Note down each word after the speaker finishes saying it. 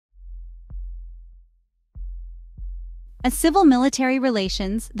As civil-military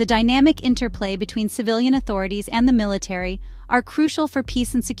relations, the dynamic interplay between civilian authorities and the military are crucial for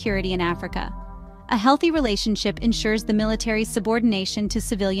peace and security in Africa. A healthy relationship ensures the military's subordination to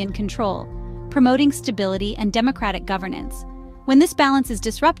civilian control, promoting stability and democratic governance. When this balance is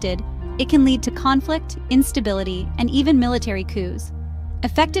disrupted, it can lead to conflict, instability, and even military coups.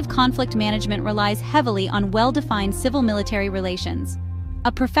 Effective conflict management relies heavily on well-defined civil-military relations.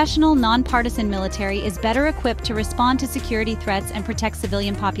 A professional, nonpartisan military is better equipped to respond to security threats and protect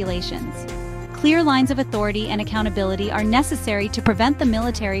civilian populations. Clear lines of authority and accountability are necessary to prevent the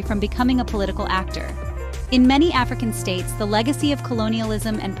military from becoming a political actor. In many African states, the legacy of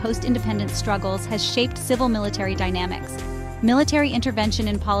colonialism and post-independence struggles has shaped civil-military dynamics. Military intervention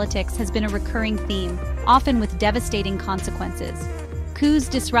in politics has been a recurring theme, often with devastating consequences. Coups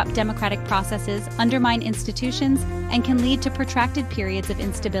disrupt democratic processes, undermine institutions, and can lead to protracted periods of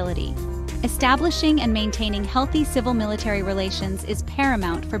instability. Establishing and maintaining healthy civil-military relations is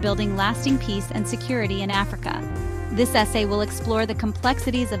paramount for building lasting peace and security in Africa. This essay will explore the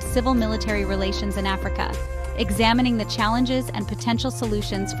complexities of civil-military relations in Africa, examining the challenges and potential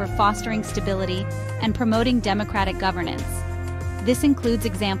solutions for fostering stability and promoting democratic governance. This includes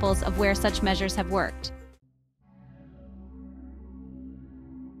examples of where such measures have worked.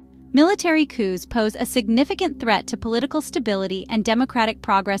 Military coups pose a significant threat to political stability and democratic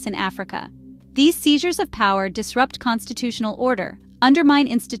progress in Africa. These seizures of power disrupt constitutional order, undermine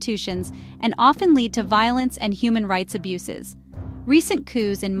institutions, and often lead to violence and human rights abuses. Recent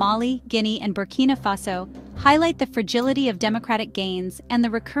coups in Mali, Guinea, and Burkina Faso highlight the fragility of democratic gains and the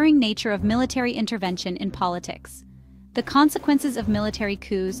recurring nature of military intervention in politics. The consequences of military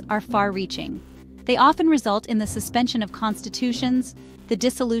coups are far-reaching. They often result in the suspension of constitutions, the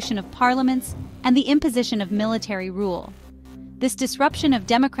dissolution of parliaments, and the imposition of military rule. This disruption of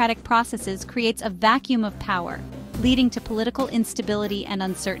democratic processes creates a vacuum of power, leading to political instability and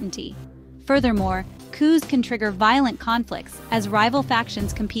uncertainty. Furthermore, coups can trigger violent conflicts as rival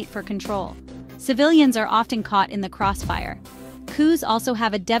factions compete for control. Civilians are often caught in the crossfire. Coups also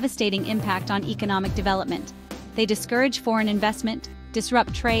have a devastating impact on economic development. They discourage foreign investment,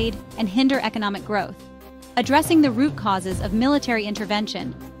 disrupt trade, and hinder economic growth. Addressing the root causes of military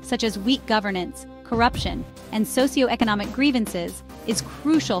intervention, such as weak governance, corruption, and socioeconomic grievances, is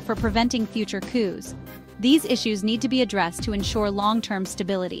crucial for preventing future coups. These issues need to be addressed to ensure long-term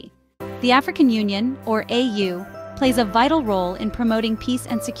stability. The African Union, or AU, plays a vital role in promoting peace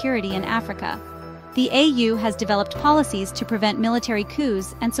and security in Africa. The AU has developed policies to prevent military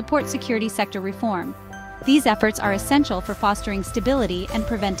coups and support security sector reform. These efforts are essential for fostering stability and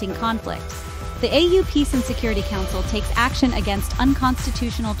preventing conflicts. The AU Peace and Security Council takes action against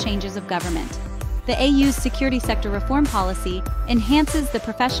unconstitutional changes of government. The AU's security sector reform policy enhances the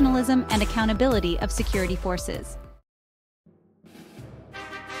professionalism and accountability of security forces.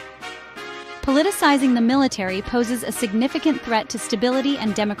 Politicizing the military poses a significant threat to stability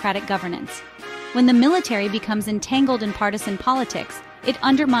and democratic governance. When the military becomes entangled in partisan politics, it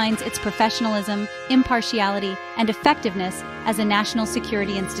undermines its professionalism, impartiality, and effectiveness as a national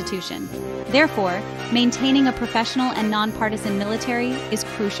security institution. Therefore, maintaining a professional and nonpartisan military is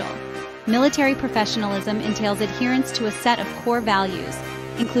crucial. Military professionalism entails adherence to a set of core values,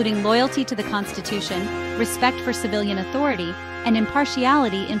 including loyalty to the Constitution, respect for civilian authority, and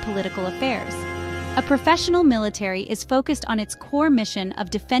impartiality in political affairs. A professional military is focused on its core mission of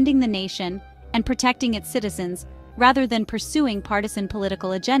defending the nation and protecting its citizens, rather than pursuing partisan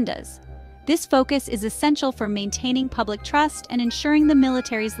political agendas. This focus is essential for maintaining public trust and ensuring the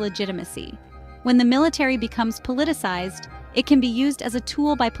military's legitimacy. When the military becomes politicized, it can be used as a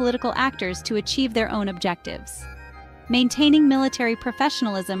tool by political actors to achieve their own objectives. Maintaining military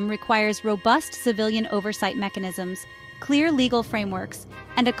professionalism requires robust civilian oversight mechanisms, clear legal frameworks,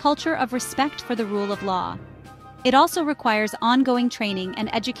 and a culture of respect for the rule of law. It also requires ongoing training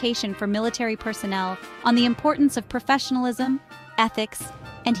and education for military personnel on the importance of professionalism, ethics,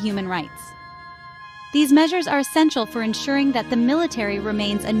 and human rights. These measures are essential for ensuring that the military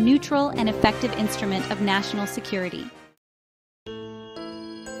remains a neutral and effective instrument of national security.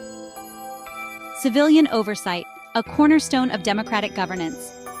 Civilian oversight, a cornerstone of democratic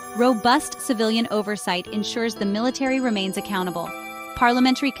governance. Robust civilian oversight ensures the military remains accountable.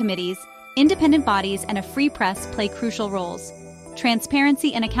 Parliamentary committees, independent bodies, and a free press play crucial roles.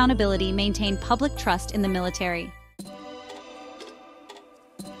 Transparency and accountability maintain public trust in the military.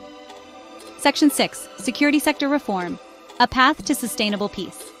 Section 6. Security Sector Reform. A Path to Sustainable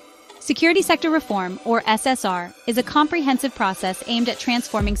Peace. Security Sector Reform, or SSR, is a comprehensive process aimed at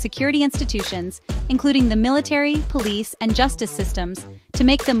transforming security institutions including the military, police, and justice systems, to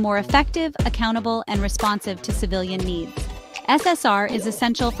make them more effective, accountable, and responsive to civilian needs. SSR is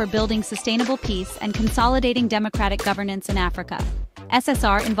essential for building sustainable peace and consolidating democratic governance in Africa.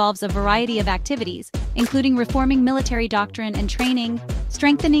 SSR involves a variety of activities, including reforming military doctrine and training,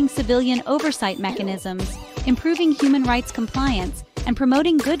 strengthening civilian oversight mechanisms, improving human rights compliance, and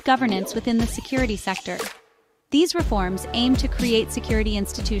promoting good governance within the security sector. These reforms aim to create security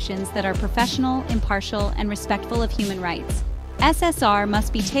institutions that are professional, impartial, and respectful of human rights. SSR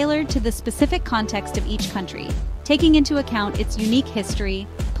must be tailored to the specific context of each country, taking into account its unique history,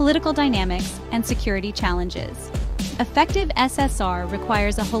 political dynamics, and security challenges. Effective SSR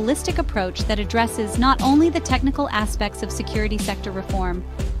requires a holistic approach that addresses not only the technical aspects of security sector reform,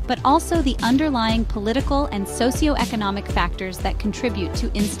 but also the underlying political and socio-economic factors that contribute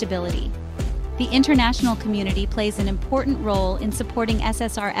to instability. The international community plays an important role in supporting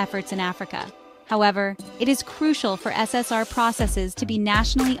SSR efforts in Africa. However, it is crucial for SSR processes to be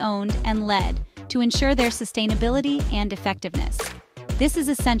nationally owned and led to ensure their sustainability and effectiveness. This is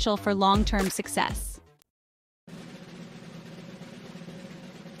essential for long-term success.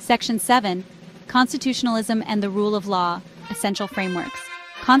 Section 7. Constitutionalism and the Rule of Law, Essential Frameworks.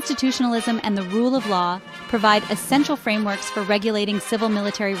 Constitutionalism and the rule of law provide essential frameworks for regulating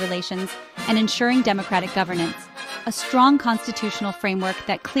civil-military relations and ensuring democratic governance. A strong constitutional framework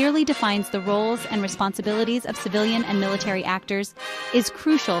that clearly defines the roles and responsibilities of civilian and military actors is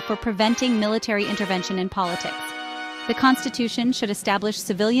crucial for preventing military intervention in politics. The Constitution should establish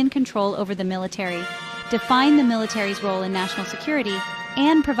civilian control over the military, define the military's role in national security,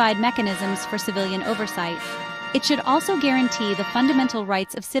 and provide mechanisms for civilian oversight. It should also guarantee the fundamental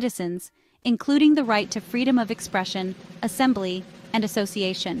rights of citizens, including the right to freedom of expression, assembly, and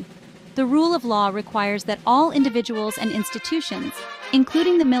association. The rule of law requires that all individuals and institutions,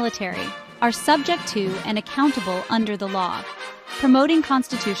 including the military, are subject to and accountable under the law. Promoting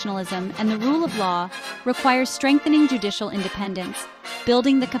constitutionalism and the rule of law requires strengthening judicial independence,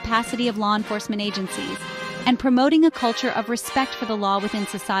 building the capacity of law enforcement agencies, and promoting a culture of respect for the law within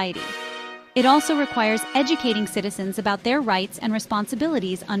society. It also requires educating citizens about their rights and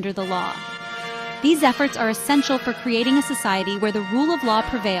responsibilities under the law. These efforts are essential for creating a society where the rule of law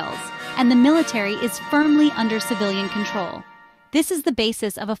prevails and the military is firmly under civilian control. This is the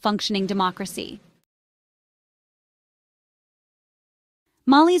basis of a functioning democracy.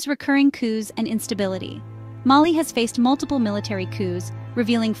 Mali's recurring coups and instability. Mali has faced multiple military coups,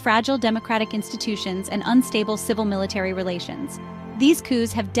 revealing fragile democratic institutions and unstable civil-military relations. These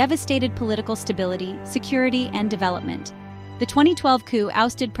coups have devastated political stability, security, and development. The 2012 coup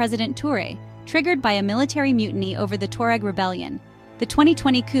ousted President Touré, triggered by a military mutiny over the Tuareg rebellion. The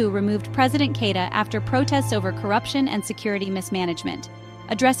 2020 coup removed President Keita after protests over corruption and security mismanagement.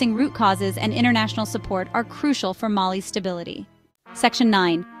 Addressing root causes and international support are crucial for Mali's stability. Section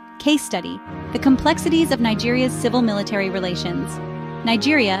 9. Case Study: The Complexities of Nigeria's Civil-Military Relations.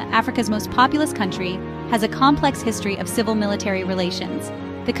 Nigeria, Africa's most populous country, has a complex history of civil-military relations.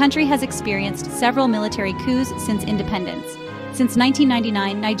 The country has experienced several military coups since independence. Since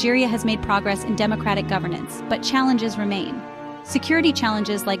 1999, Nigeria has made progress in democratic governance, but challenges remain. Security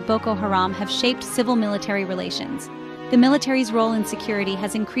challenges like Boko Haram have shaped civil-military relations. The military's role in security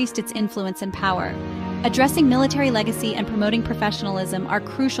has increased its influence and power. Addressing military legacy and promoting professionalism are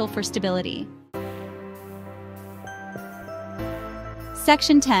crucial for stability.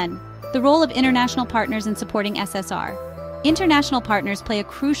 Section 10. The role of international partners in supporting SSR. International partners play a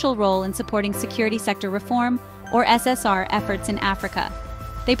crucial role in supporting security sector reform, or SSR, efforts in Africa.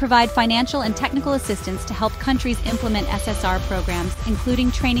 They provide financial and technical assistance to help countries implement SSR programs,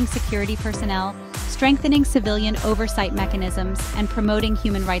 including training security personnel, strengthening civilian oversight mechanisms, and promoting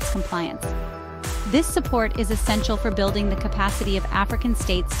human rights compliance. This support is essential for building the capacity of African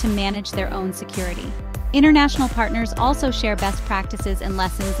states to manage their own security. International partners also share best practices and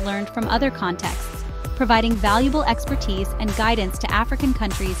lessons learned from other contexts, providing valuable expertise and guidance to African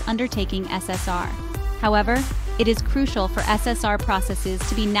countries undertaking SSR. However, it is crucial for SSR processes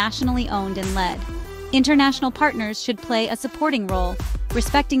to be nationally owned and led. International partners should play a supporting role,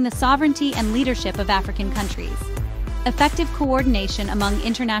 respecting the sovereignty and leadership of African countries. Effective coordination among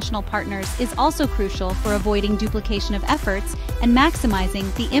international partners is also crucial for avoiding duplication of efforts and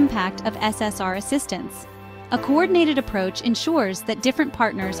maximizing the impact of SSR assistance. A coordinated approach ensures that different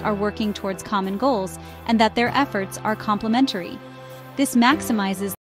partners are working towards common goals and that their efforts are complementary. This maximizes